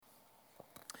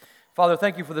Father,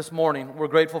 thank you for this morning. We're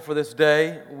grateful for this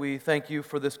day. We thank you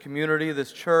for this community,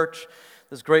 this church,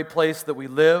 this great place that we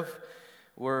live.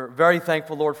 We're very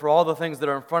thankful, Lord, for all the things that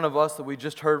are in front of us that we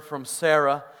just heard from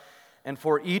Sarah, and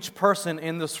for each person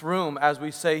in this room. As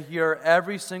we say here,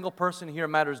 every single person here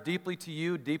matters deeply to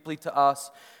you, deeply to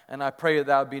us, and I pray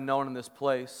that would be known in this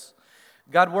place.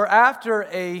 God, we're after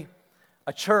a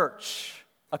church,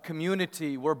 a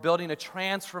community. We're building a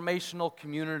transformational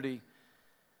community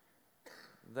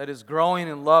that is growing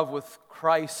in love with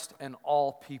Christ and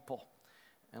all people.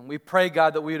 And we pray,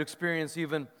 God, that we would experience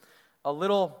even a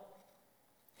little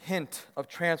hint of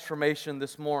transformation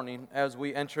this morning as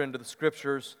we enter into the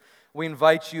Scriptures. We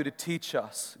invite you to teach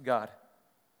us, God.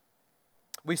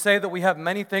 We say that we have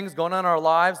many things going on in our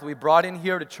lives that we brought in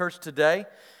here to church today.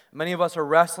 Many of us are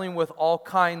wrestling with all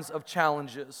kinds of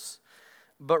challenges.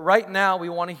 But right now, we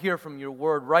want to hear from your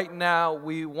word. Right now,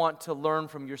 we want to learn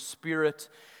from your Spirit.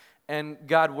 And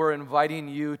God, we're inviting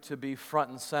you to be front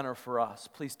and center for us.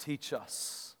 Please teach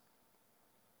us.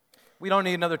 We don't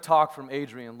need another talk from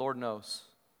Adrian, Lord knows.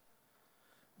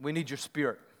 We need your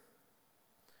Spirit.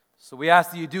 So we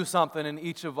ask that you do something in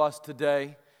each of us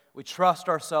today. We trust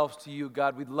ourselves to you,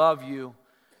 God. We love you.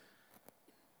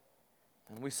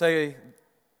 And we say,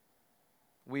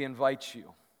 we invite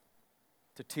you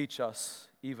to teach us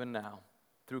even now.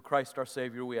 Through Christ our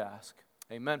Savior we ask.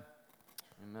 Amen.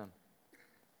 Amen.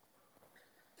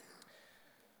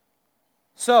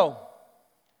 So,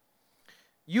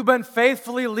 you've been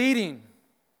faithfully leading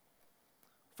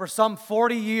for some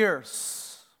 40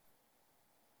 years.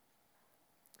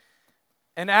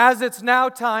 And as it's now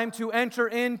time to enter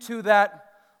into that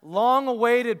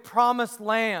long-awaited promised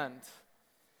land,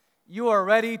 you are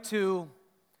ready to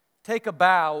take a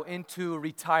bow into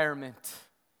retirement.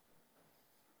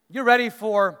 You're ready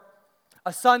for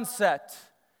a sunset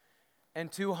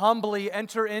and to humbly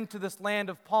enter into this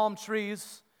land of palm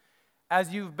trees,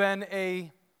 as you've been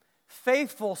a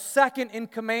faithful second in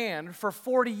command for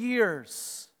 40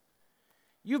 years.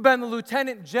 You've been the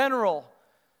lieutenant general,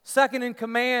 second in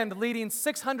command, leading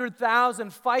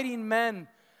 600,000 fighting men,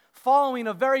 following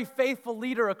a very faithful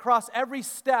leader across every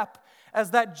step,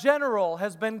 as that general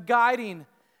has been guiding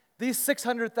these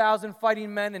 600,000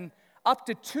 fighting men and up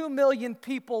to 2 million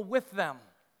people with them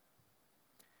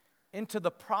into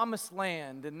the promised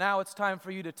land. And now it's time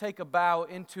for you to take a bow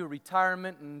into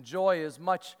retirement and enjoy as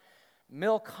much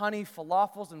milk, honey,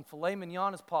 falafels, and filet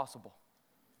mignon as possible.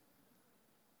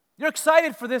 You're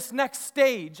excited for this next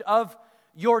stage of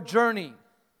your journey.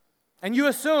 And you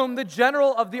assume the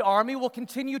general of the army will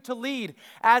continue to lead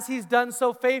as he's done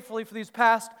so faithfully for these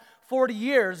past 40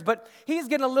 years. But he's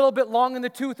getting a little bit long in the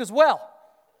tooth as well.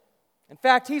 In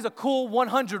fact, he's a cool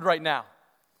 100 right now.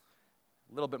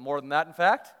 A little bit more than that, in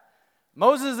fact.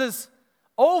 Moses is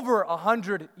over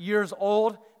 100 years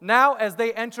old now as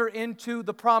they enter into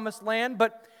the promised land,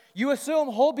 but you assume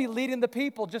he'll be leading the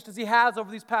people just as he has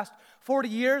over these past 40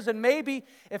 years, and maybe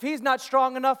if he's not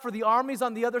strong enough for the armies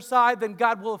on the other side, then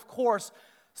God will, of course,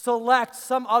 select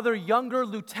some other younger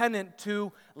lieutenant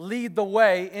to lead the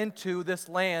way into this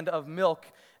land of milk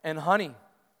and honey.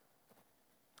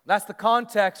 That's the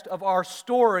context of our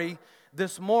story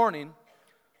this morning.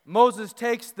 Moses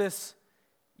takes this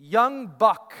young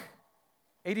buck,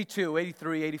 82,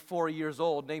 83, 84 years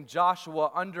old, named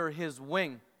Joshua, under his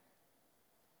wing.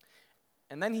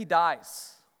 And then he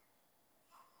dies.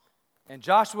 And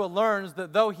Joshua learns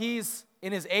that though he's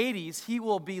in his 80s, he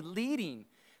will be leading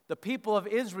the people of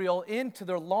Israel into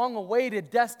their long-awaited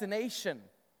destination.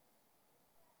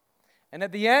 And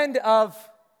at the end of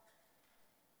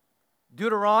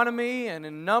Deuteronomy and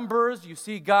in Numbers, you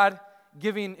see God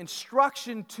giving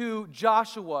instruction to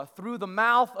Joshua through the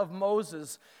mouth of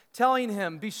Moses, telling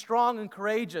him, be strong and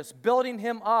courageous, building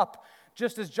him up,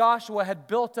 just as Joshua had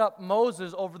built up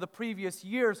Moses over the previous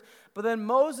years. But then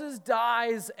Moses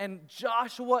dies, and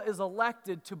Joshua is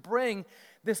elected to bring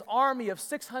this army of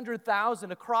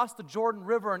 600,000 across the Jordan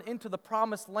River and into the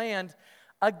promised land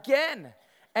again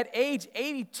at age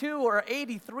 82 or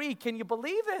 83. Can you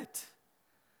believe it?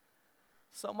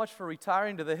 So much for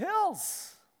retiring to the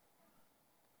hills.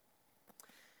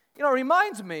 You know, it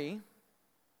reminds me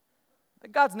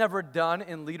that God's never done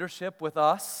in leadership with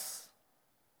us.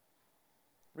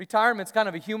 Retirement's kind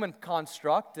of a human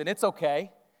construct, and it's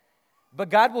okay. But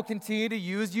God will continue to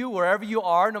use you wherever you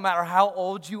are, no matter how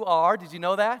old you are. Did you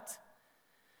know that?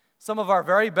 Some of our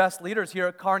very best leaders here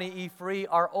at Kearney E. Free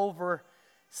are over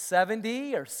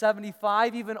 70 or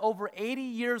 75, even over 80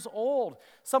 years old.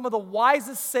 Some of the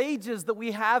wisest sages that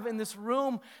we have in this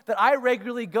room that I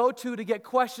regularly go to get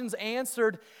questions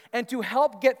answered and to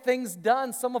help get things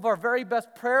done. Some of our very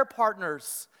best prayer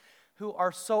partners who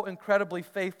are so incredibly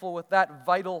faithful with that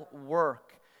vital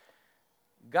work.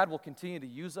 God will continue to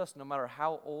use us no matter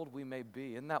how old we may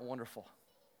be. Isn't that wonderful?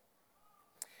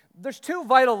 There's two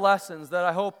vital lessons that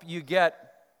I hope you get.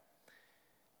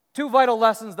 Two vital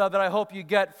lessons, though, that I hope you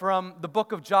get from the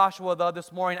book of Joshua, though,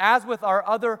 this morning. As with our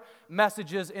other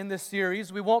messages in this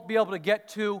series, we won't be able to get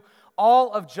to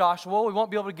all of Joshua. We won't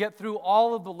be able to get through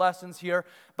all of the lessons here.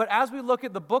 But as we look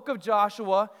at the book of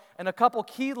Joshua and a couple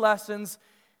key lessons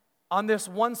on this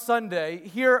one Sunday,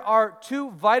 here are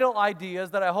two vital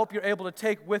ideas that I hope you're able to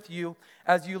take with you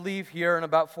as you leave here in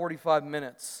about 45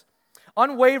 minutes.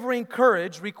 Unwavering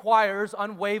courage requires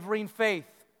unwavering faith.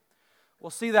 We'll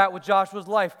see that with Joshua's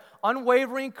life.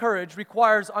 Unwavering courage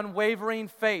requires unwavering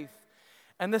faith.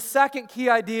 And the second key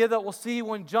idea that we'll see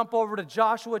when we jump over to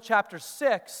Joshua chapter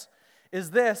 6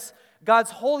 is this: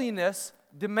 God's holiness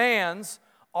demands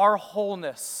our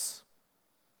wholeness.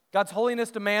 God's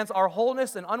holiness demands our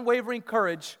wholeness, and unwavering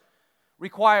courage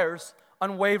requires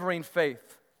unwavering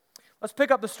faith. Let's pick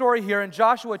up the story here in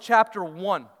Joshua chapter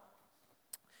 1.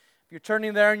 If you're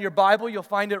turning there in your Bible, you'll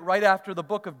find it right after the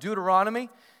book of Deuteronomy.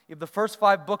 You have the first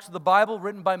 5 books of the Bible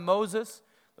written by Moses.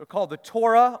 They're called the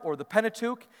Torah or the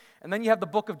Pentateuch. And then you have the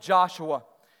book of Joshua.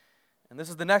 And this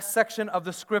is the next section of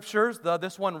the Scriptures,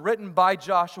 this one written by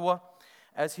Joshua,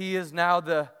 as he is now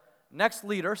the next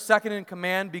leader, second in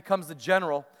command, becomes the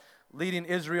general, leading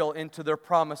Israel into their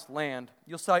promised land.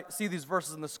 You'll see these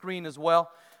verses on the screen as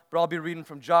well, but I'll be reading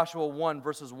from Joshua 1,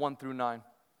 verses 1 through 9.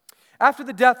 After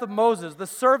the death of Moses, the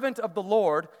servant of the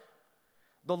Lord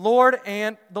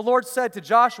said to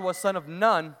Joshua, son of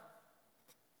Nun,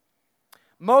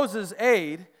 Moses'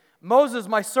 aide, Moses,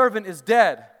 my servant, is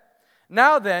dead.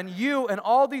 Now then, you and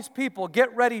all these people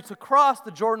get ready to cross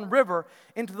the Jordan River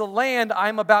into the land I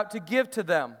am about to give to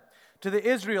them, to the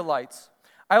Israelites.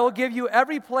 I will give you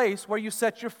every place where you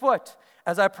set your foot,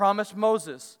 as I promised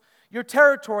Moses. Your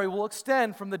territory will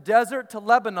extend from the desert to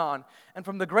Lebanon, and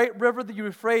from the great river, the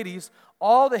Euphrates,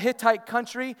 all the Hittite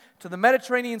country to the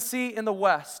Mediterranean Sea in the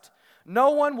west.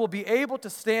 No one will be able to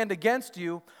stand against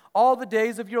you all the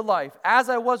days of your life. As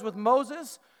I was with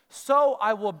Moses, so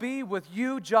I will be with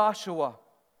you, Joshua.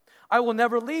 I will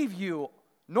never leave you,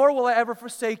 nor will I ever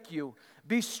forsake you.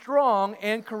 Be strong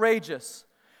and courageous,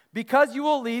 because you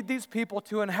will lead these people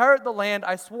to inherit the land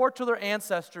I swore to their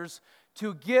ancestors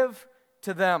to give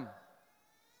to them.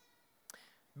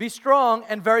 Be strong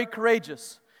and very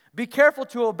courageous. Be careful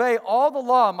to obey all the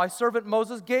law my servant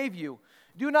Moses gave you.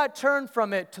 Do not turn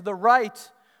from it to the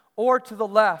right or to the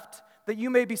left, that you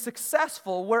may be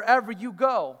successful wherever you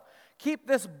go. Keep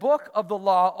this book of the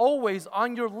law always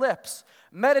on your lips.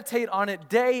 Meditate on it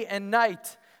day and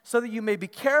night, so that you may be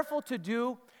careful to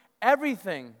do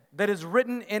everything that is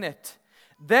written in it.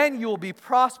 Then you will be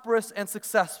prosperous and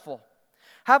successful.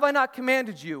 Have I not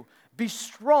commanded you? Be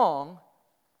strong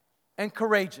and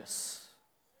courageous.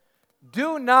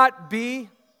 Do not be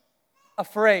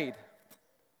afraid.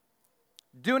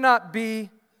 Do not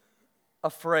be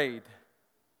afraid.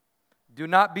 Do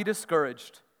not be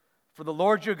discouraged, for the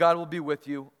Lord your God will be with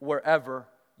you wherever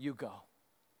you go.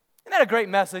 Isn't that a great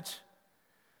message?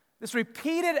 This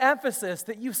repeated emphasis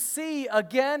that you see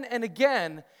again and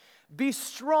again: be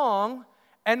strong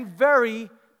and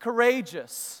very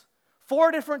courageous.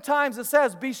 4 different times it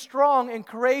says, be strong and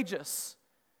courageous.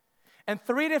 And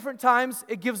 3 different times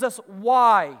it gives us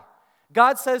why.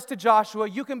 God says to Joshua,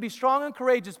 you can be strong and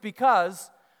courageous because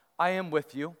I am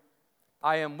with you.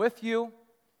 I am with you.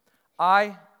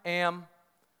 I am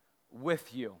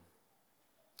with you.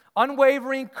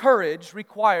 Unwavering courage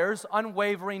requires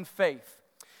unwavering faith.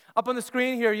 Up on the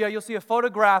screen here, you'll see a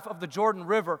photograph of the Jordan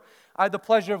River. I had the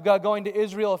pleasure of going to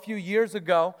Israel a few years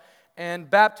ago and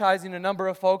baptizing a number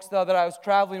of folks that I was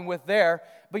traveling with there.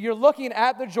 But you're looking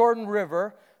at the Jordan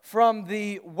River from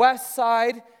the west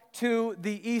side to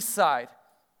the east side.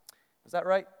 Is that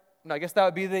right? No, I guess that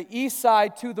would be the east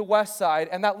side to the west side.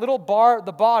 And that little bar at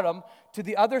the bottom to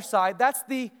the other side, that's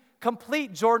the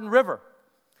complete Jordan River.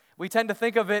 We tend to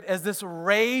think of it as this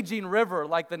raging river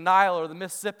like the Nile or the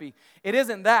Mississippi. It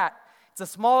isn't that. It's a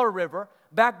smaller river.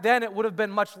 Back then it would have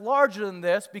been much larger than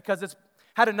this because it's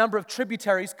had a number of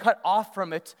tributaries cut off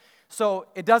from it. So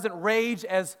it doesn't rage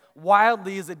as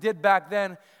wildly as it did back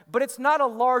then. But it's not a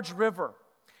large river.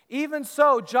 Even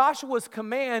so, Joshua's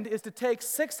command is to take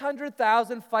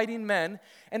 600,000 fighting men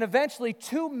and eventually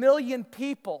 2 million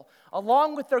people,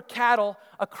 along with their cattle,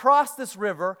 across this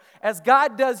river, as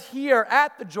God does here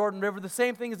at the Jordan River, the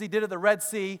same thing as he did at the Red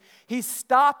Sea. He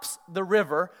stops the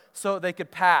river so they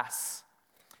could pass.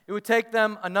 It would take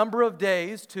them a number of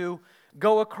days to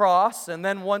go across, and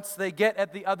then once they get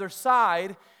at the other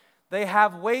side, they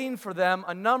have waiting for them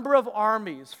a number of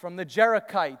armies from the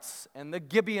Jerichites and the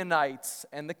Gibeonites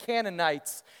and the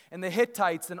Canaanites and the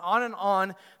Hittites and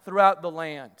on throughout the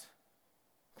land.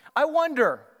 I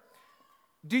wonder,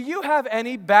 do you have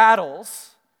any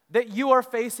battles that you are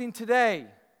facing today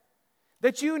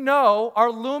that you know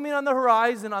are looming on the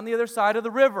horizon on the other side of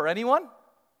the river? Anyone?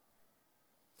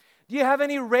 Do you have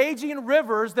any raging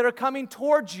rivers that are coming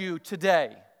towards you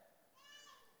today?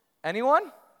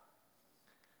 Anyone?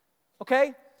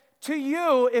 Okay? To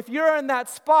you, if you're in that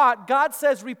spot, God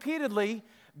says repeatedly,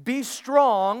 be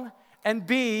strong and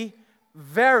be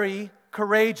very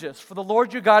courageous, for the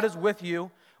Lord your God is with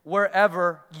you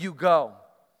wherever you go.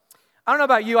 I don't know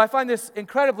about you, I find this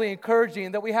incredibly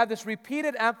encouraging that we have this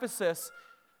repeated emphasis.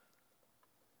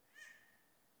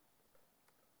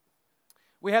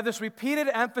 We have this repeated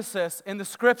emphasis in the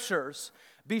Scriptures.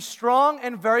 Be strong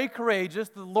and very courageous.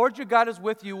 The Lord your God is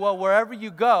with you wherever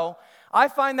you go. I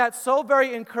find that so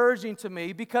very encouraging to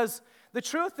me because the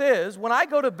truth is, when I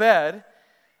go to bed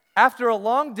after a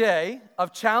long day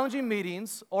of challenging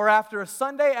meetings or after a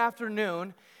Sunday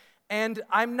afternoon, and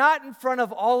I'm not in front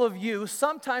of all of you,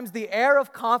 sometimes the air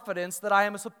of confidence that I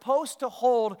am supposed to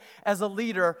hold as a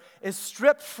leader is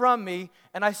stripped from me,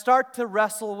 and I start to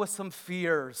wrestle with some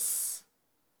fears.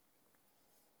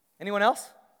 Anyone else?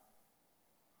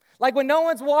 Like when no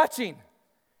one's watching,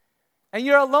 and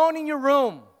you're alone in your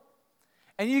room,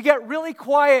 and you get really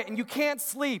quiet and you can't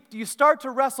sleep, do you start to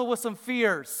wrestle with some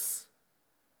fears?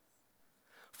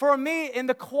 For me, in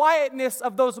the quietness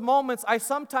of those moments, I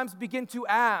sometimes begin to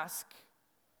ask,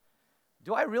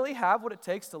 do I really have what it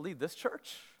takes to lead this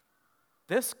church?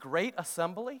 This great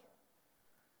assembly?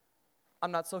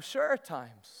 I'm not so sure at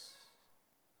times.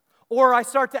 Or I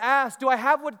start to ask, do I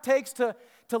have what it takes to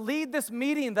lead this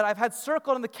meeting that I've had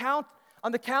circled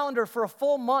on the calendar for a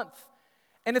full month?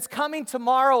 And it's coming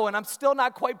tomorrow, and I'm still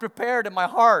not quite prepared in my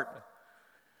heart.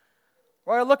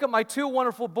 Or I look at my two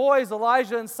wonderful boys,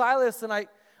 Elijah and Silas, and I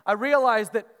realize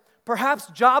that perhaps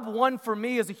job one for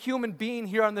me as a human being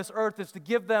here on this earth is to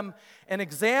give them an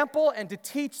example and to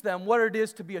teach them what it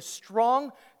is to be a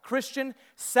strong Christian,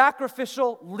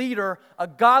 sacrificial leader, a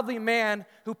godly man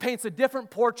who paints a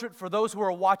different portrait for those who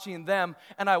are watching them.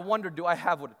 And I wonder, do I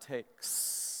have what it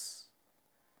takes?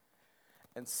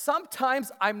 And sometimes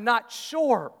I'm not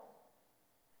sure.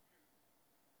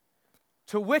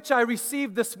 To which I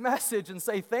receive this message and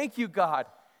say, thank you, God,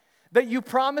 that you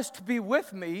promised to be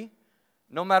with me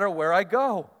no matter where I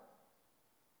go.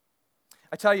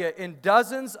 I tell you, in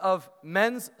dozens of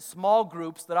men's small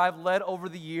groups that I've led over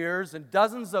the years, and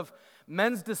dozens of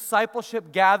men's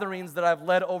discipleship gatherings that I've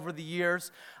led over the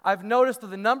years, I've noticed that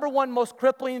the number one most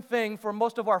crippling thing for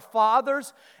most of our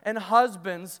fathers and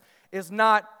husbands is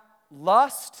not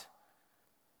lust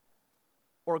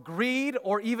or greed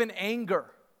or even anger.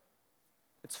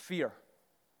 It's fear.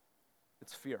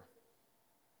 It's fear.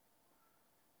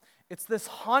 It's this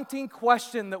haunting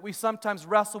question that we sometimes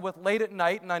wrestle with late at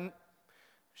night, and I'm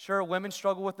sure women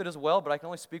struggle with it as well, but I can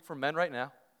only speak for men right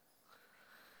now.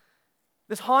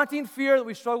 This haunting fear that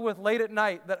we struggle with late at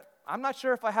night, that I'm not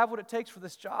sure if I have what it takes for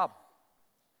this job.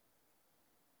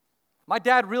 My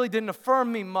dad really didn't affirm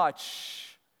me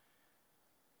much.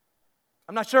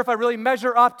 I'm not sure if I really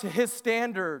measure up to his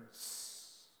standards.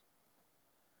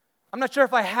 I'm not sure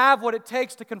if I have what it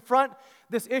takes to confront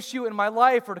this issue in my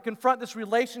life or to confront this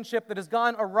relationship that has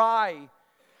gone awry.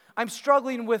 I'm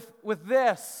struggling with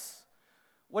this.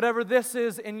 Whatever this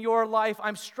is in your life,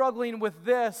 I'm struggling with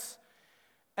this.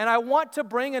 And I want to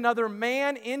bring another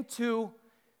man into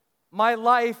my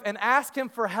life and ask him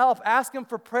for help, ask him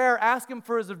for prayer, ask him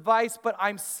for his advice, but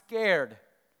I'm scared.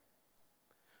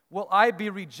 Will I be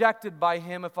rejected by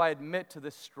him if I admit to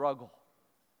this struggle?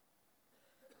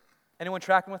 Anyone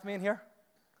tracking with me in here?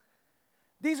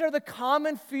 These are the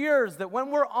common fears that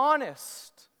when we're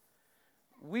honest,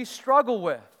 we struggle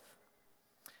with.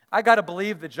 I got to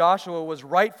believe that Joshua was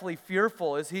rightfully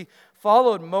fearful as he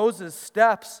followed Moses'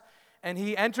 steps and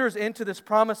he enters into this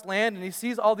promised land and he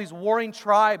sees all these warring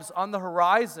tribes on the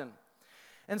horizon.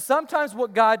 And sometimes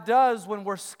what God does when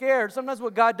we're scared, sometimes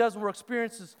what God does when we're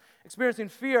experiencing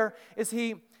fear is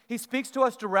he speaks to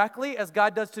us directly, as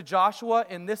God does to Joshua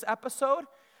in this episode.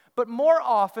 But more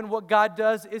often what God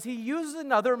does is he uses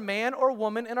another man or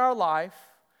woman in our life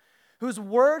whose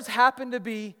words happen to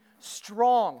be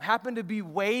strong, happen to be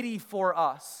weighty for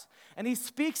us. And he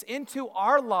speaks into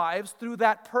our lives through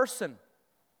that person.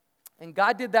 And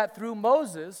God did that through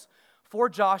Moses for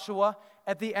Joshua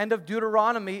at the end of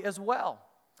Deuteronomy as well.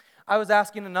 I was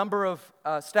asking a number of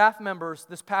staff members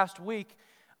this past week,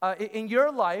 in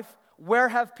your life, where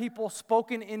have people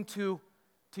spoken into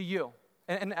you?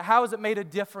 And how has it made a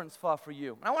difference for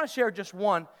you? And I want to share just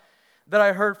one that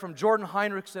I heard from Jordan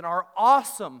Heinrichsen, our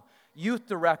awesome youth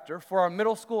director for our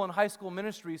middle school and high school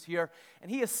ministries here.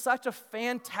 And he is such a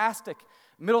fantastic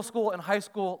middle school and high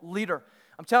school leader.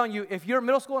 I'm telling you, if your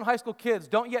middle school and high school kids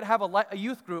don't yet have a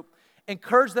youth group,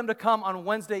 encourage them to come on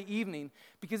Wednesday evening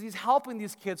because he's helping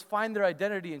these kids find their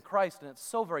identity in Christ, and it's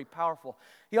so very powerful.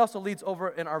 He also leads over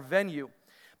in our venue.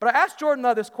 But I asked Jordan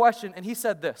this question, and he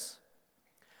said this: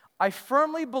 I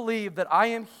firmly believe that I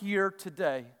am here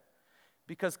today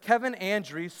because Kevin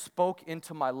Andrews spoke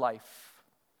into my life.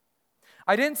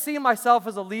 I didn't see myself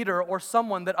as a leader or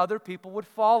someone that other people would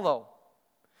follow.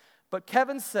 But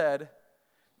Kevin said,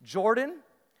 Jordan,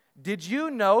 did you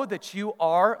know that you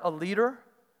are a leader?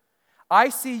 I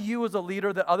see you as a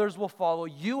leader that others will follow.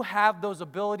 You have those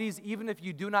abilities even if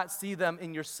you do not see them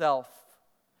in yourself.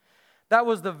 That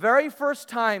was the very first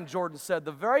time, Jordan said,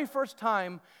 the very first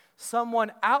time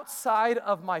someone outside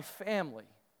of my family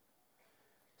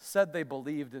said they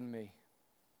believed in me.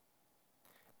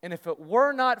 And if it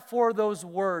were not for those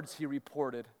words, he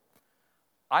reported,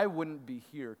 I wouldn't be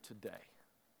here today.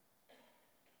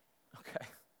 Okay.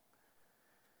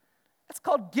 That's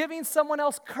called giving someone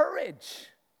else courage.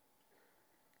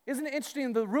 Isn't it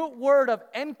interesting? The root word of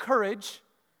encourage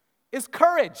is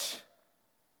courage.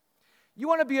 You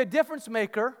want to be a difference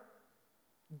maker?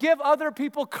 Give other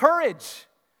people courage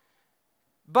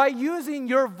by using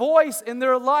your voice in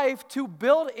their life to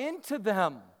build into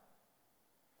them.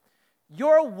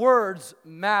 Your words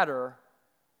matter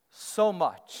so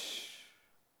much.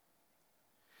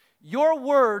 Your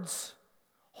words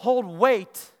hold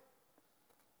weight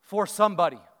for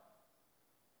somebody.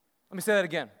 Let me say that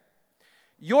again.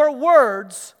 Your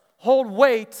words hold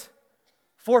weight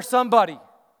for somebody. Do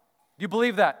you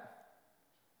believe that?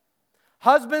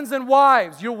 Husbands and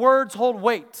wives, your words hold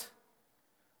weight.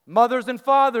 Mothers and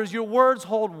fathers, your words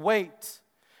hold weight.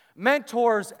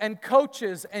 Mentors and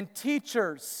coaches and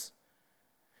teachers,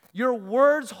 your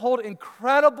words hold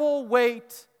incredible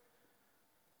weight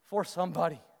for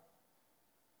somebody.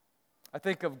 I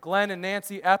think of Glenn and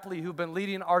Nancy Epley, who've been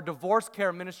leading our divorce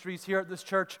care ministries here at this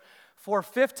church for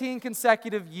 15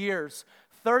 consecutive years,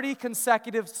 30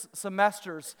 consecutive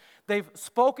semesters. They've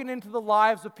spoken into the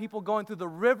lives of people going through the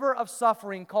river of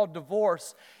suffering called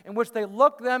divorce, in which they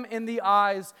look them in the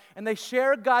eyes and they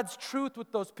share God's truth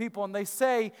with those people, and they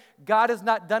say, God is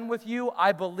not done with you.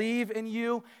 I believe in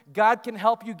you. God can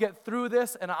help you get through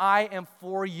this, and I am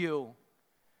for you.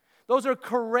 Those are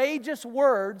courageous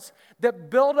words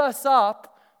that build us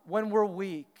up when we're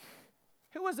weak.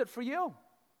 Who is it for you?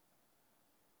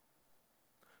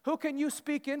 Who can you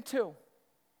speak into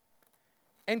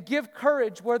and give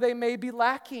courage where they may be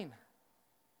lacking?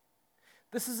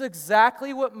 This is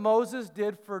exactly what Moses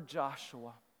did for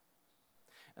Joshua.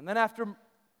 And then after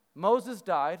Moses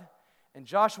died, and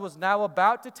Joshua was now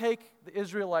about to take the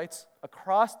Israelites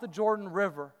across the Jordan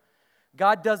River,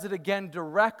 God does it again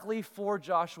directly for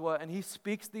Joshua, and he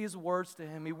speaks these words to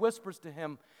him. He whispers to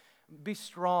him, be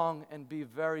strong and be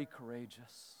very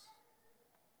courageous.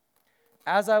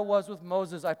 As I was with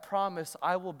Moses, I promise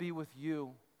I will be with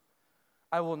you.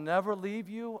 I will never leave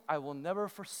you. I will never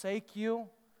forsake you.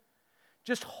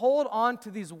 Just hold on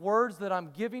to these words that I'm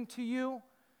giving to you.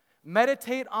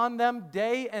 Meditate on them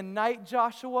day and night,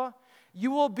 Joshua.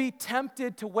 You will be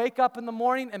tempted to wake up in the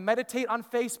morning and meditate on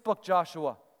Facebook,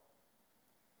 Joshua.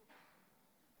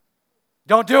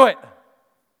 Don't do it.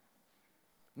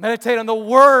 Meditate on the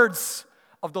words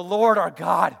of the Lord our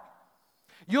God.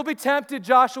 You'll be tempted,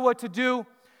 Joshua, to do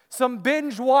some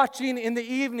binge watching in the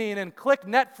evening and click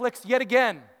Netflix yet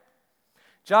again.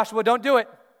 Joshua, don't do it.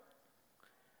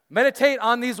 Meditate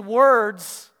on these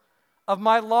words of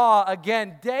my law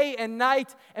again, day and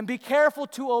night, and be careful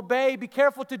to obey, be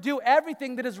careful to do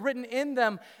everything that is written in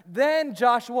them. Then,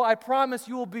 Joshua, I promise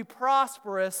you will be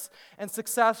prosperous and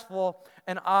successful,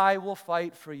 and I will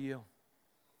fight for you.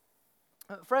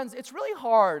 Friends, it's really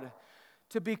hard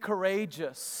to be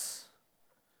courageous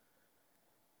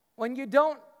when you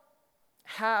don't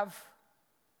have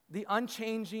the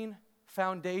unchanging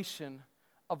foundation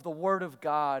of the Word of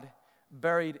God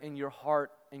buried in your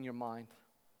heart and your mind.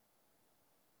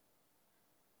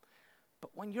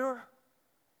 But when your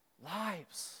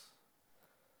lives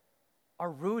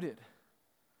are rooted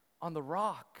on the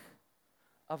rock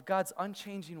of God's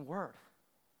unchanging Word,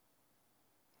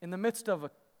 in the midst of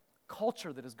a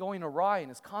culture that is going awry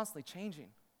and is constantly changing,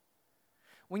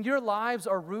 when your lives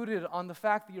are rooted on the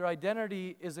fact that your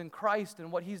identity is in Christ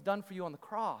and what He's done for you on the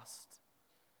cross,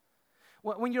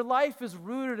 when your life is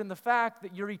rooted in the fact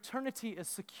that your eternity is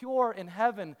secure in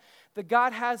heaven, that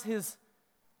God has His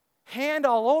hand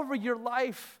all over your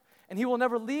life and He will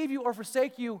never leave you or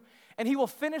forsake you, and He will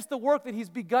finish the work that He's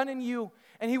begun in you,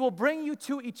 and He will bring you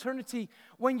to eternity.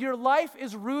 When your life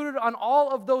is rooted on all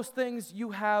of those things,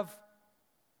 you have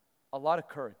a lot of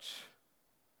courage.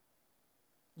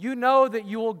 You know that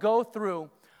you will go through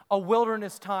a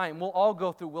wilderness time. We'll all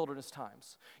go through wilderness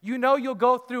times. You know you'll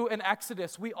go through an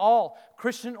exodus. We all,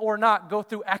 Christian or not, go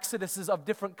through exoduses of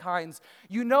different kinds.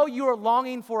 You know you are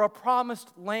longing for a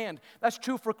promised land. That's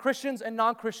true for Christians and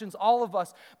non-Christians, all of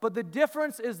us. But the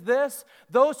difference is this: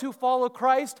 those who follow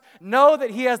Christ know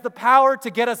that He has the power to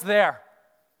get us there.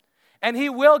 And He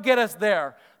will get us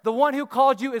there. The one who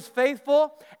called you is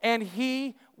faithful, and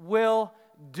He will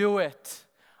do it.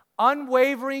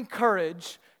 Unwavering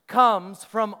courage comes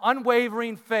from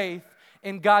unwavering faith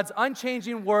in God's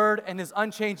unchanging word and His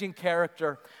unchanging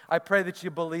character. I pray that you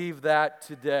believe that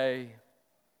today.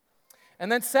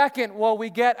 And then second, what we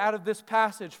get out of this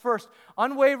passage: first,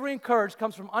 unwavering courage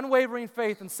comes from unwavering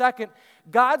faith. And second,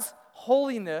 God's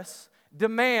holiness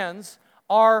demands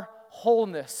our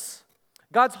wholeness.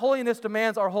 God's holiness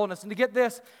demands our wholeness. And to get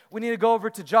this, we need to go over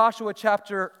to Joshua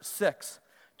chapter 6.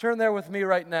 Turn there with me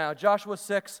right now. Joshua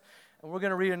 6. And we're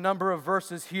going to read a number of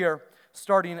verses here,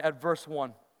 starting at verse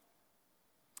 1.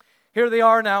 Here they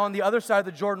are now on the other side of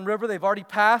the Jordan River. They've already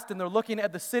passed, and they're looking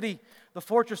at the city, the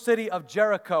fortress city of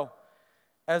Jericho,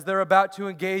 as they're about to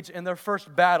engage in their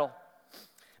first battle.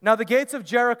 Now the gates of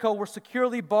Jericho were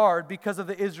securely barred because of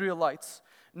the Israelites.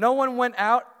 No one went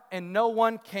out, and no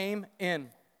one came in.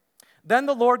 Then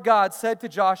the Lord God said to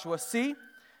Joshua, "See,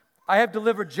 I have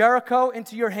delivered Jericho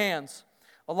into your hands,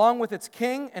 along with its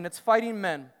king and its fighting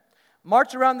men.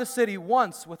 March around the city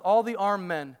once with all the armed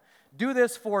men. Do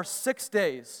this for 6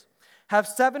 days. Have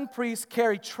 7 priests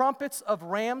carry trumpets of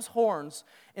ram's horns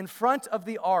in front of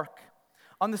the ark.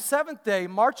 On the 7th day,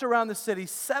 march around the city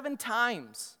 7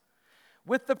 times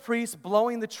with the priests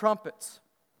blowing the trumpets.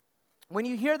 When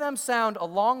you hear them sound a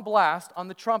long blast on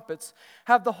the trumpets,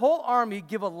 have the whole army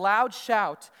give a loud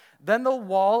shout. Then the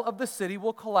wall of the city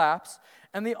will collapse,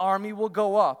 and the army will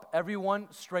go up,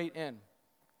 everyone straight in."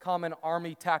 Common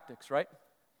army tactics, right?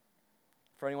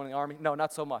 For anyone in the army? No,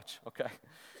 not so much, okay.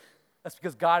 That's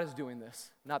because God is doing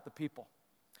this, not the people.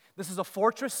 This is a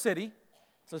fortress city.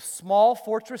 It's a small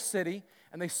fortress city,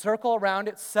 and they circle around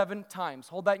it 7 times.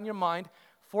 Hold that in your mind.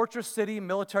 Fortress city,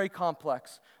 military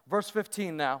complex. Verse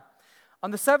 15 now.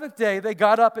 On the 7th day, they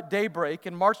got up at daybreak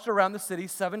and marched around the city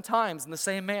 7 times in the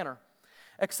same manner,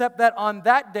 except that on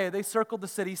that day they circled the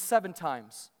city 7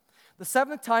 times. The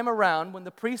 7th time around, when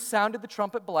the priest sounded the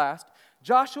trumpet blast,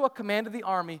 Joshua commanded the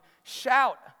army,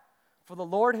 "Shout, for the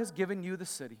Lord has given you the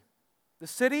city. The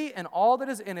city and all that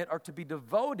is in it are to be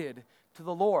devoted to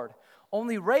the Lord.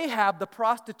 Only Rahab the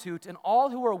prostitute and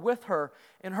all who are with her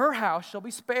in her house shall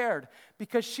be spared,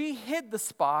 because she hid the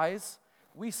spies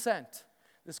we sent."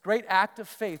 This great act of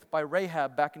faith by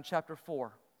Rahab back in chapter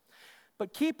 4.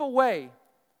 "But keep away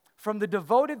from the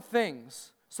devoted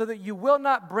things, so that you will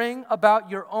not bring about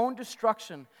your own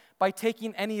destruction by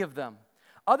taking any of them.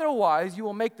 Otherwise, you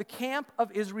will make the camp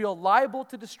of Israel liable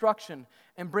to destruction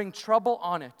and bring trouble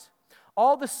on it.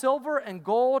 All the silver and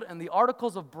gold and the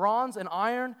articles of bronze and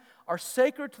iron are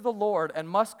sacred to the Lord and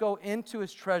must go into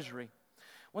His treasury."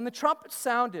 When the trumpet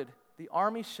sounded, the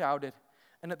army shouted,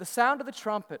 and at the sound of the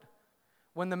trumpet,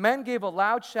 when the men gave a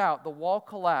loud shout, the wall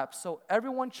collapsed, so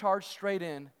everyone charged straight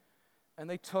in, and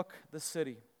they took the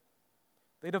city.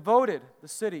 They devoted the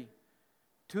city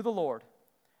to the Lord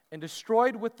and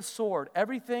destroyed with the sword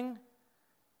everything,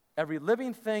 every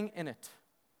living thing in it,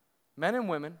 men and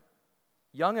women,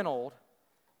 young and old,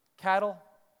 cattle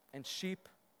and sheep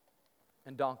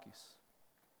and donkeys.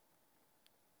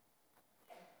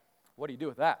 What do you do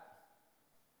with that?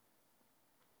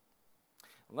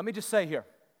 Let me just say here,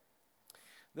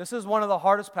 this is one of the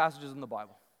hardest passages in the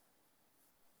Bible.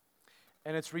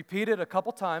 And it's repeated a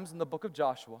couple times in the book of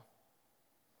Joshua.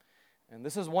 And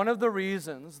this is one of the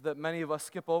reasons that many of us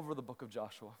skip over the book of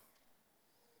Joshua.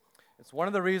 It's one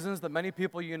of the reasons that many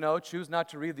people you know choose not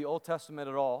to read the Old Testament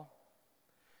at all.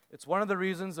 It's one of the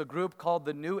reasons a group called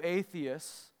the New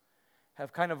Atheists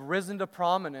have kind of risen to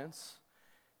prominence,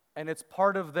 and it's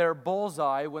part of their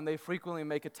bullseye when they frequently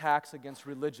make attacks against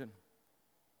religion.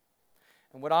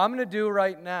 And what I'm going to do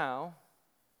right now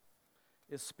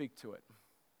is speak to it.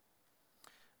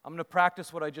 I'm going to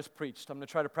practice what I just preached. I'm going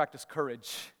to try to practice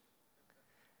courage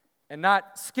and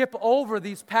not skip over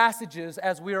these passages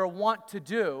as we are wont to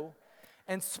do,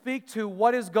 and speak to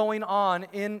what is going on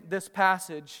in this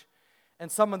passage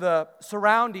and some of the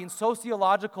surrounding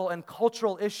sociological and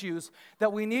cultural issues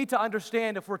that we need to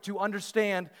understand if we're to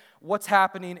understand what's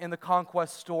happening in the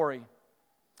conquest story.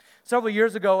 Several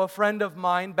years ago, a friend of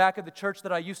mine back at the church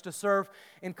that I used to serve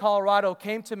in Colorado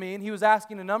came to me, and he was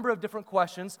asking a number of different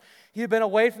questions. He had been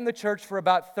away from the church for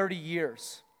about 30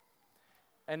 years.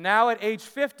 And now at age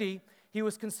 50, he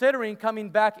was considering coming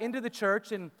back into the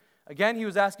church, and again, he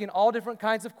was asking all different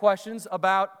kinds of questions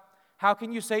about how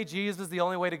can you say Jesus is the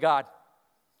only way to God?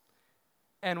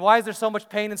 And why is there so much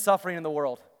pain and suffering in the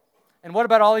world? And what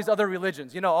about all these other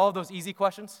religions? You know, all of those easy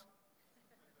questions?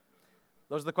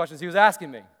 Those are the questions he was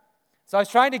asking me. So I was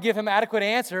trying to give him adequate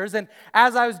answers, and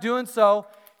as I was doing so,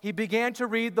 he began to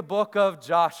read the book of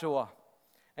Joshua.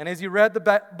 And as he read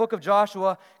the book of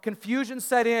Joshua, confusion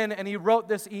set in, and he wrote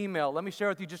this email. Let me share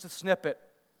with you just a snippet.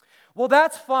 Well,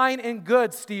 that's fine and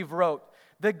good, Steve wrote,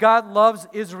 that God loves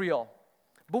Israel.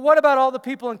 But what about all the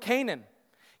people in Canaan?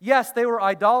 Yes, they were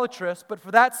idolatrous, but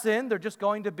for that sin, they're just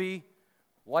going to be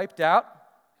wiped out.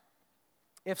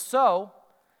 If so,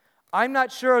 I'm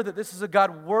not sure that this is a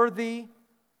God worthy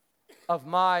of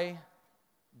my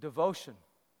devotion.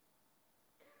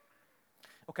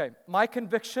 Okay, my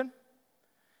conviction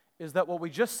is that what we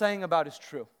just sang about is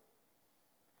true.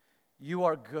 You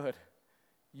are good.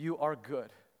 You are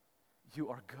good. You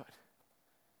are good.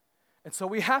 And so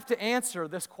we have to answer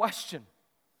this question.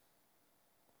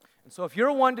 And so if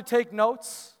you're one to take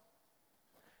notes,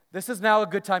 this is now a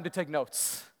good time to take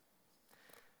notes.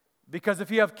 Because if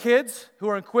you have kids who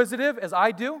are inquisitive, as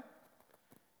I do,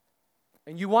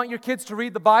 and you want your kids to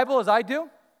read the Bible, as I do,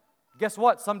 guess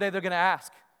what? Someday they're going to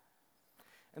ask.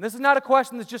 And this is not a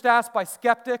question that's just asked by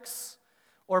skeptics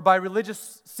or by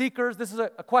religious seekers. This is a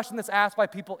question that's asked by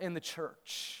people in the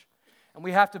church. And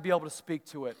we have to be able to speak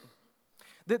to it.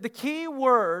 The key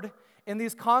word in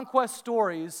these conquest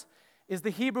stories is the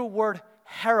Hebrew word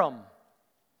harem,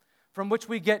 from which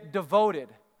we get devoted.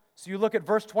 So you look at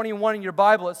verse 21 in your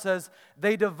Bible, it says,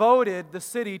 they devoted the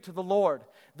city to the Lord.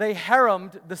 They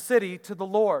haremed the city to the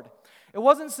Lord. It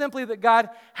wasn't simply that God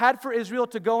had for Israel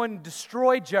to go and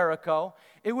destroy Jericho.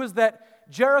 It was that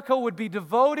Jericho would be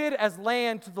devoted as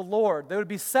land to the Lord. They would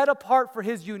be set apart for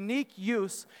His unique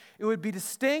use. It would be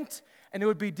distinct, and it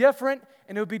would be different,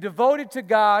 and it would be devoted to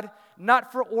God,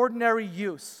 not for ordinary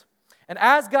use. And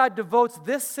as God devotes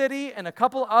this city and a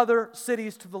couple other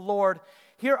cities to the Lord,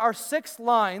 here are 6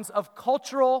 lines of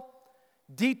cultural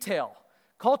detail,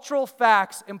 cultural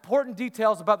facts, important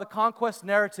details about the conquest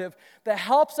narrative that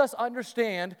helps us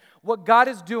understand what God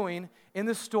is doing in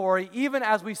this story, even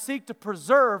as we seek to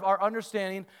preserve our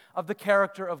understanding of the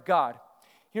character of God.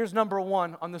 Here's number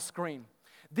 1 on the screen.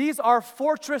 These are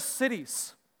fortress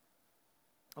cities,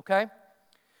 okay?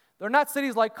 They're not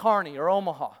cities like Kearney or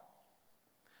Omaha.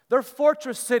 They're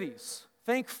fortress cities.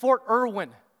 Think Fort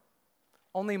Irwin,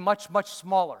 only much, much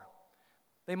smaller.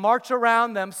 They march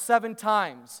around them 7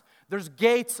 times. There's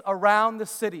gates around the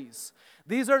cities.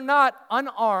 These are not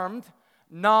unarmed,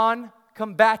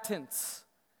 non-combatants.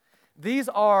 These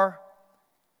are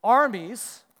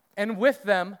armies, and with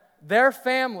them, their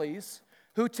families,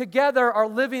 who together are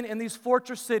living in these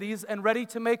fortress cities and ready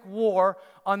to make war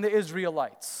on the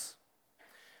Israelites.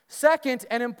 Second,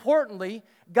 and importantly,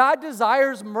 God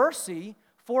desires mercy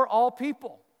for all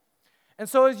people. And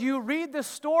so as you read this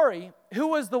story, who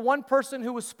was the one person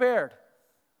who was spared?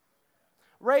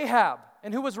 Rahab.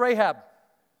 And who was Rahab?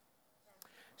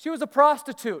 She was a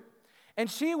prostitute. And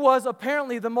she was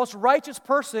apparently the most righteous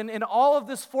person in all of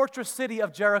this fortress city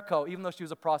of Jericho, even though she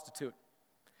was a prostitute.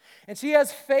 And she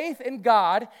has faith in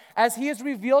God as He is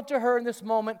revealed to her in this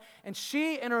moment, and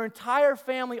she and her entire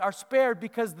family are spared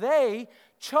because they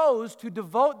chose to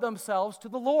devote themselves to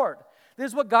the Lord.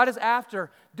 This is what God is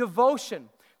after, devotion.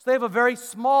 So they have a very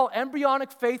small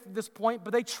embryonic faith at this point,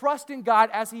 but they trust in God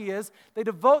as He is. They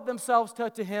devote themselves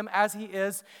to Him as He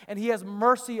is, and He has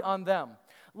mercy on them.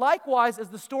 Likewise, as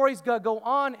the stories go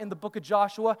on in the book of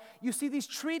Joshua, you see these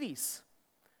treaties.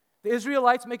 The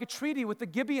Israelites make a treaty with the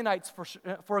Gibeonites,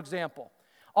 for example.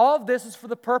 All of this is for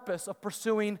the purpose of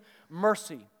pursuing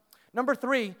mercy. Number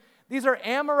 3, these are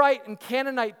Amorite and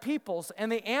Canaanite peoples,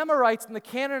 and the Amorites and the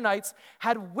Canaanites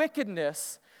had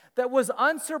wickedness that was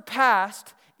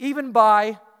unsurpassed even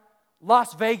by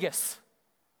Las Vegas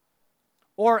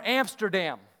or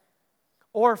Amsterdam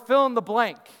or fill in the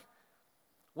blank,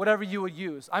 whatever you would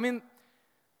use. I mean,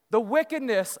 the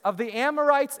wickedness of the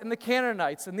Amorites and the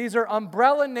Canaanites, and these are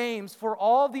umbrella names for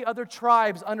all the other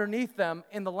tribes underneath them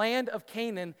in the land of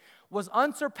Canaan, was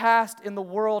unsurpassed in the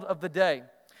world of the day.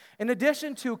 In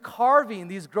addition to carving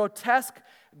these grotesque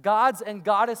gods and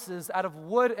goddesses out of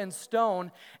wood and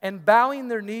stone and bowing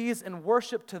their knees in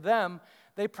worship to them,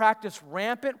 they practiced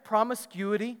rampant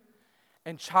promiscuity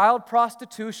and child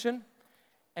prostitution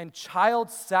and child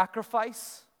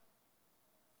sacrifice.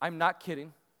 I'm not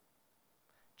kidding.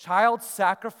 child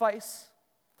sacrifice,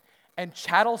 and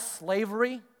chattel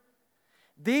slavery.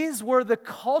 These were the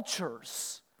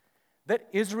cultures that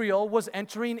Israel was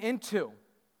entering into.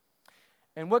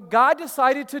 And what God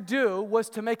decided to do was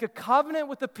to make a covenant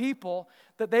with the people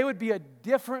that they would be a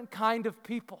different kind of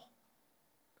people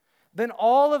than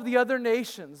all of the other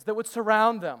nations that would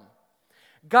surround them.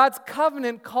 God's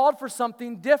covenant called for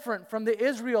something different from the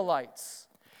Israelites.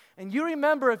 And you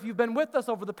remember, if you've been with us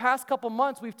over the past couple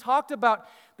months, we've talked about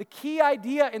the key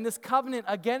idea in this covenant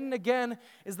again and again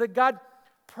is that God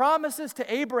promises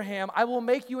to Abraham, I will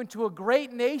make you into a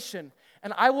great nation,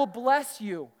 and I will bless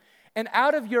you. And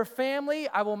out of your family,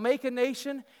 I will make a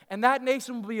nation, and that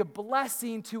nation will be a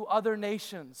blessing to other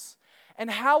nations.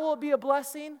 And how will it be a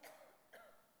blessing?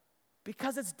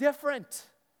 Because it's different.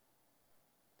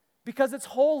 Because it's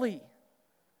holy.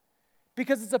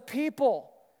 Because it's a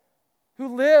people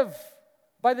who live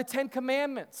by the Ten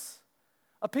Commandments.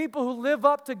 A people who live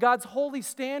up to God's holy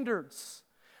standards.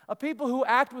 A people who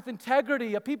act with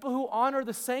integrity. A people who honor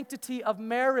the sanctity of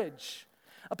marriage.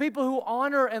 A people who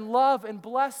honor and love and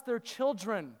bless their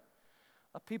children.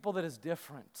 A people that is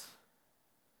different.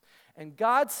 And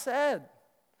God said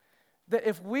that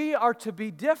if we are to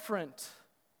be different,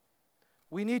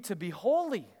 we need to be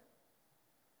holy.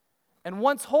 And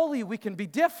once holy, we can be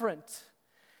different.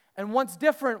 And once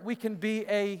different, we can be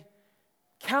a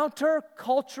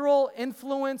counter-cultural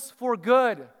influence for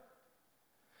good.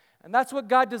 And that's what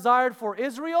God desired for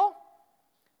Israel,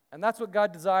 and that's what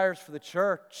God desires for the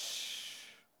church.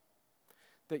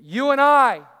 That you and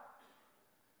I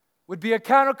would be a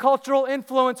countercultural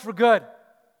influence for good.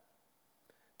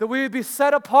 That we would be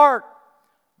set apart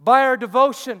by our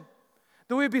devotion.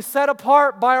 That we would be set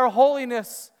apart by our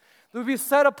holiness. That we would be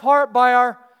set apart by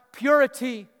our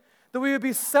purity. That we would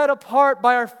be set apart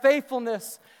by our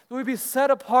faithfulness. That we would be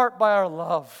set apart by our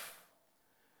love.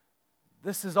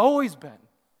 This has always been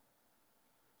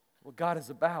what God is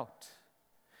about.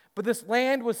 But this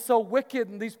land was so wicked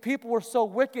and these people were so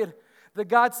wicked that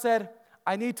God said,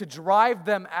 I need to drive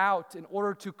them out in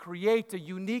order to create a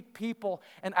unique people,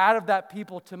 and out of that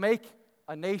people to make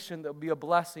a nation that will be a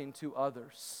blessing to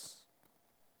others.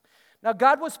 Now,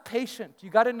 God was patient. You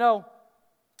got to know,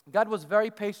 God was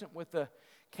very patient with the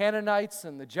Canaanites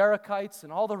and the Jerusalemites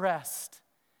and all the rest.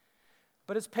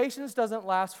 But His patience doesn't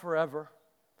last forever.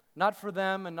 Not for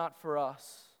them and not for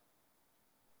us.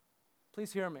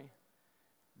 Please hear me.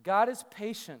 God is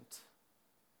patient,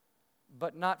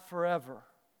 but not forever.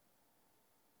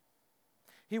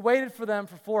 He waited for them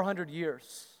for 400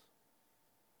 years.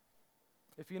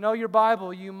 If you know your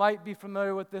Bible, you might be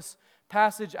familiar with this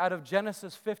passage out of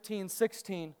Genesis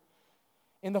 15:16.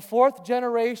 In the fourth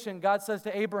generation, God says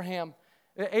to Abraham,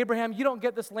 Abraham, you don't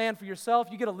get this land for yourself.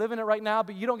 You get to live in it right now,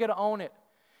 but you don't get to own it.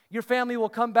 Your family will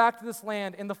come back to this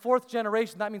land in the fourth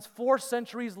generation. That means 4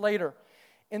 centuries later.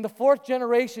 In the fourth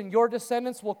generation, your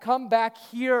descendants will come back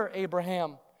here,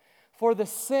 Abraham. For the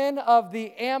sin of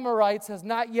the Amorites has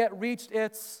not yet reached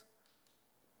its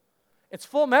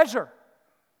full measure.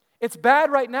 It's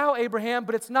bad right now, Abraham,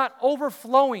 but it's not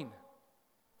overflowing.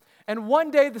 And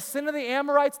one day the sin of the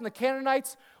Amorites and the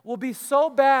Canaanites will be so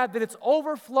bad that it's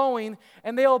overflowing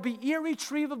and they will be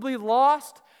irretrievably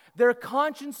lost. Their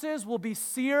consciences will be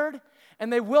seared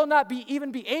and they will not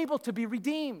even be able to be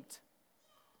redeemed.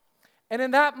 And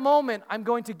in that moment, I'm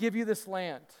going to give you this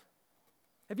land.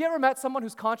 Have you ever met someone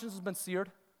whose conscience has been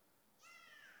seared?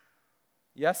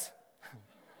 Yes?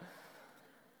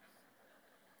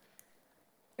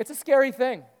 It's a scary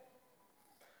thing.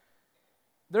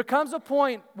 There comes a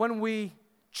point when we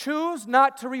choose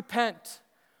not to repent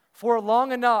for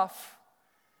long enough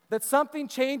that something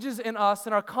changes in us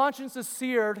and our conscience is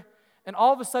seared, and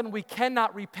all of a sudden we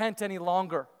cannot repent any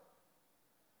longer.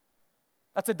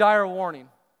 That's a dire warning.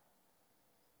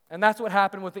 And that's what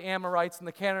happened with the Amorites and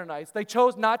the Canaanites. They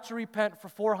chose not to repent for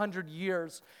 400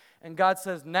 years. And God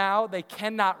says, now they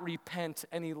cannot repent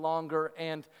any longer,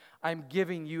 and I'm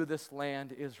giving you this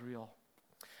land, Israel.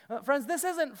 Friends, this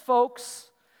isn't folks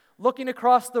looking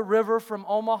across the river from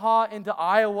Omaha into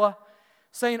Iowa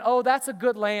saying, oh, that's a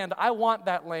good land. I want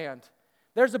that land.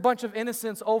 There's a bunch of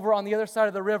innocents over on the other side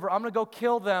of the river. I'm going to go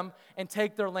kill them and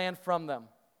take their land from them.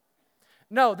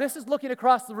 No, this is looking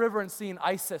across the river and seeing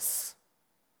ISIS.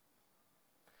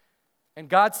 And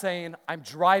God's saying, I'm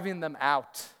driving them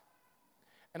out.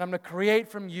 And I'm going to create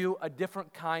from you a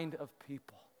different kind of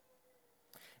people.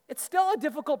 It's still a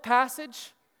difficult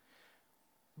passage,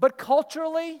 but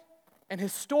culturally and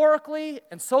historically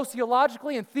and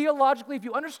sociologically and theologically, if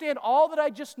you understand all that I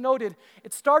just noted,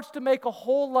 it starts to make a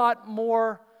whole lot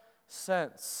more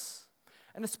sense.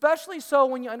 And especially so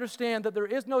when you understand that there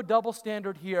is no double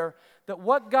standard here, that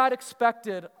what God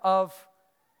expected of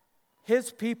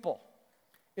His people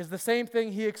is the same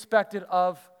thing He expected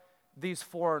of these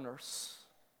foreigners.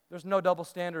 There's no double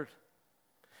standard.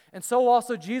 And so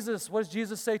also Jesus, what does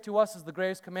Jesus say to us is the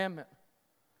greatest commandment?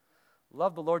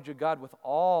 Love the Lord your God with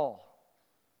all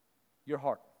your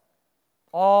heart,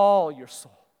 all your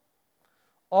soul,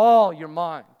 all your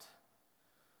mind,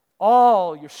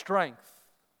 all your strength,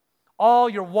 all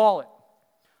your wallet,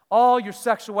 all your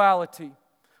sexuality,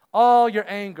 all your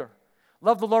anger.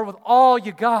 Love the Lord with all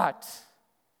you got.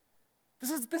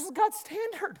 This is God's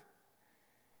standard.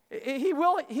 He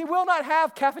will not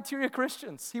have cafeteria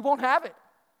Christians. He won't have it.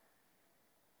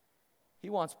 He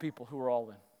wants people who are all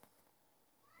in.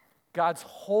 God's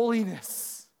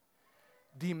holiness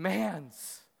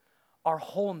demands our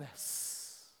wholeness.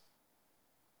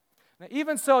 Now,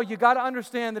 even so, you got to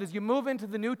understand that as you move into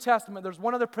the New Testament, there's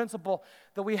one other principle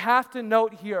that we have to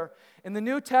note here. In the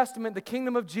New Testament, the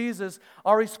kingdom of Jesus,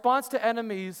 our response to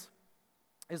enemies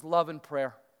is love and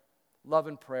prayer. Love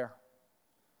and prayer.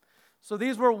 So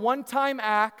these were one-time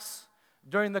acts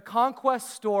during the conquest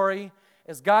story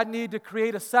as God needed to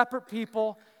create a separate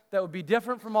people that would be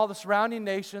different from all the surrounding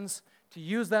nations to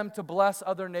use them to bless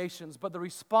other nations. But the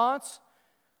response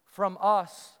from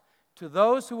us to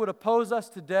those who would oppose us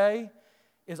today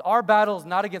is our battle is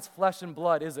not against flesh and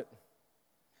blood, is it?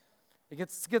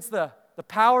 It's against the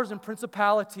powers and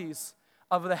principalities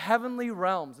of the heavenly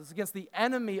realms. It's against the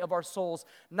enemy of our souls,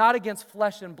 not against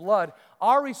flesh and blood.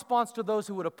 Our response to those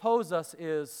who would oppose us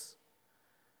is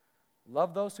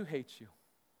love those who hate you.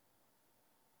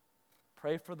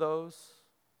 Pray for those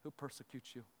who persecute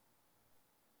you.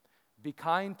 Be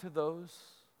kind to those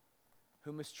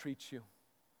who mistreat you.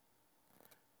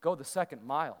 Go the second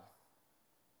mile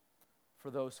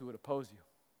for those who would oppose you.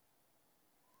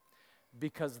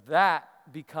 Because that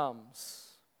becomes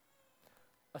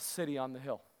a city on the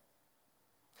hill.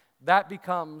 That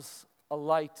becomes a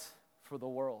light for the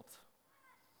world.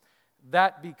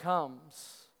 That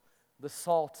becomes the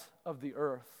salt of the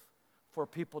earth for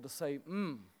people to say,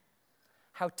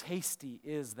 how tasty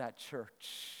is that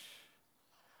church?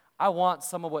 I want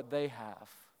some of what they have.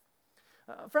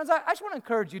 Friends, I just want to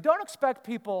encourage you, don't expect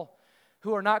people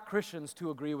who are not Christians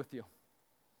to agree with you.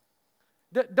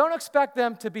 Don't expect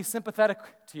them to be sympathetic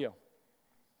to you.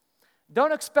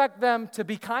 Don't expect them to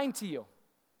be kind to you.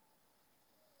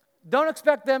 Don't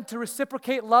expect them to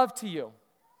reciprocate love to you.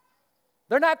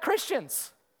 They're not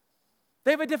Christians.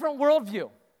 They have a different worldview.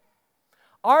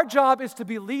 Our job is to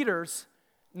be leaders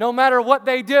no matter what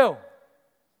they do.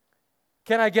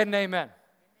 Can I get an amen?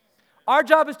 Our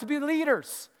job is to be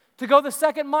leaders, to go the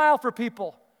second mile for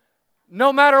people,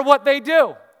 no matter what they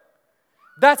do.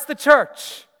 That's the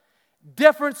church.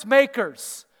 Difference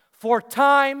makers for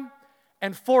time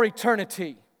and for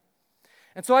eternity.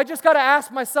 And so I just got to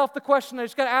ask myself the question, I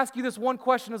just got to ask you this one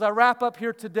question as I wrap up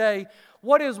here today.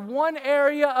 What is one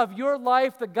area of your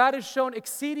life that God has shown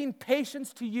exceeding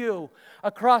patience to you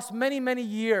across many, many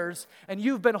years, and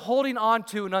you've been holding on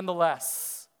to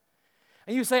nonetheless?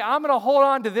 And you say, I'm going to hold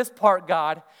on to this part,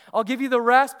 God. I'll give you the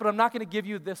rest, but I'm not going to give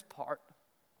you this part.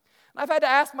 And I've had to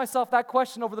ask myself that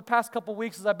question over the past couple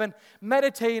weeks as I've been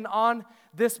meditating on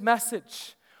this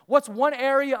message. What's one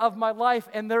area of my life?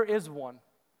 And there is one.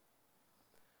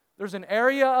 There's an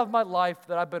area of my life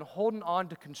that I've been holding on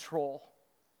to control.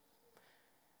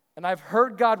 And I've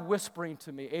heard God whispering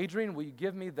to me, Adrian, will you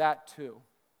give me that too?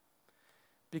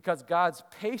 Because God's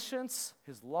patience,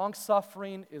 His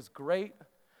long-suffering is great,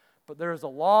 but there is a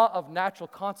law of natural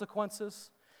consequences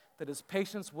that His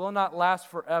patience will not last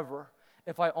forever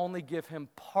if I only give Him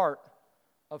part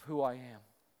of who I am.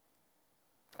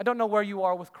 I don't know where you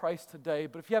are with Christ today,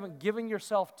 but if you haven't given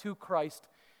yourself to Christ,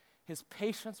 His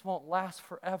patience won't last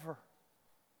forever.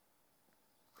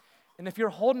 And if you're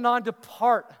holding on to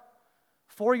part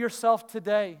for yourself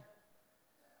today,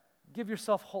 give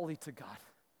yourself wholly to God.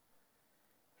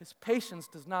 His patience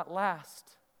does not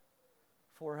last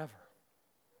forever.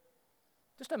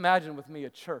 Just imagine with me a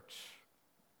church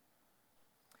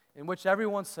in which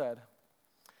everyone said,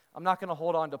 I'm not going to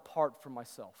hold on to part for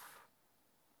myself.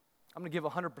 I'm going to give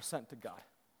 100% to God.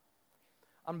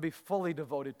 I'm going to be fully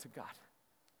devoted to God.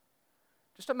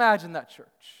 Just imagine that church.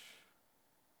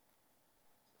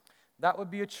 That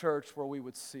would be a church where we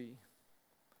would see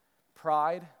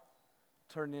pride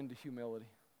turn into humility.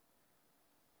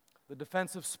 The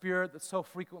defensive spirit that so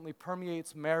frequently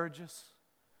permeates marriages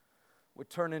would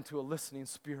turn into a listening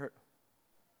spirit.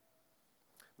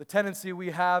 The tendency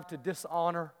we have to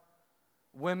dishonor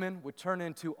women would turn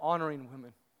into honoring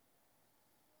women.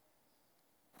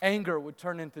 Anger would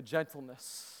turn into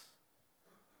gentleness.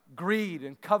 greed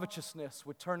and covetousness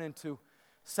would turn into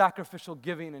sacrificial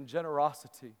giving and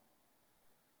generosity,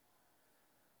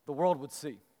 the world would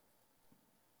see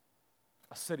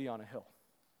a city on a hill.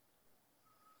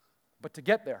 But to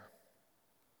get there,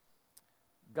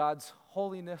 God's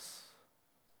holiness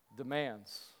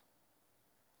demands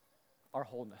our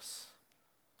wholeness.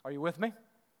 Are you with me?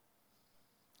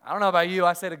 I don't know about you.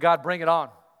 I say to God, bring it on.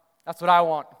 That's what I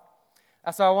want.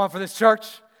 That's what I want for this church.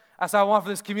 That's what I want for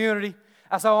this community.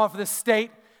 That's what I want for this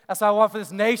state. That's what I want for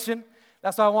this nation.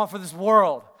 That's what I want for this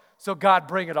world. So God,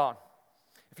 bring it on.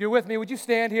 If you're with me, would you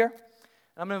stand here?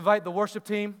 I'm going to invite the worship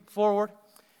team forward.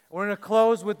 We're going to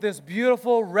close with this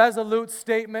beautiful, resolute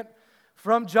statement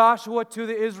from Joshua to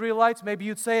the Israelites. Maybe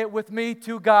you'd say it with me,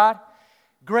 to God.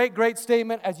 Great, great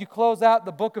statement as you close out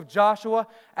the book of Joshua.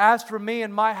 As for me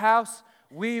and my house,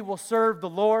 we will serve the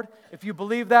Lord. If you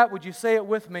believe that, would you say it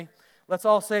with me? Let's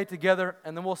all say it together,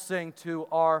 and then we'll sing to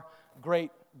our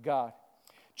great God.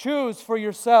 Choose for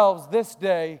yourselves this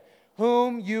day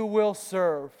whom you will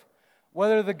serve,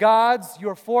 whether the gods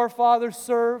your forefathers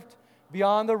served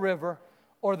beyond the river,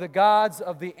 or the gods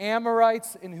of the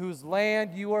Amorites in whose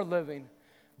land you are living.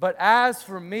 But as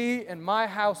for me and my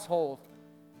household,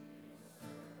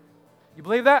 you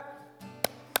believe that?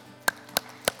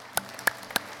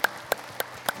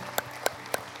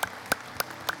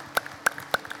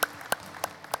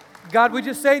 God, we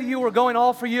just say to you, we're going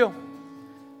all for you.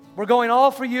 We're going all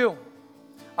for you.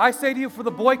 I say to you, for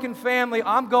the Boykin family,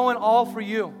 I'm going all for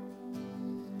you.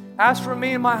 As for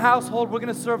me and my household, we're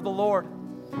going to serve the Lord.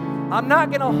 I'm not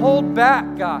going to hold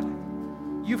back, God.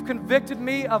 You've convicted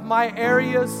me of my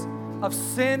areas of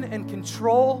sin and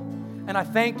control, and I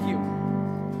thank you.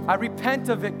 I repent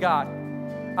of it, God.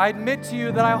 I admit to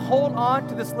you that I hold on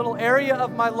to this little area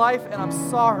of my life, and I'm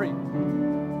sorry.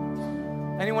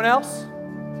 Anyone else?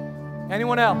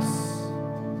 Anyone else?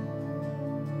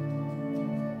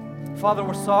 Father,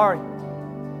 we're sorry.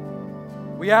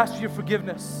 We ask for your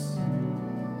forgiveness.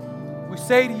 We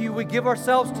say to you, we give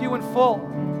ourselves to you in full.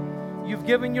 You've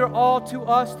given your all to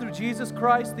us through Jesus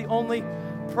Christ. The only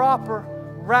proper,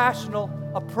 rational,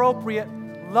 appropriate,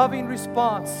 loving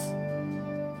response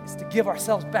is to give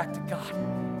ourselves back to God.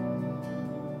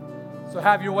 So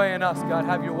have your way in us, God.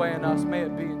 Have your way in us. May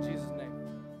it be in Jesus' name.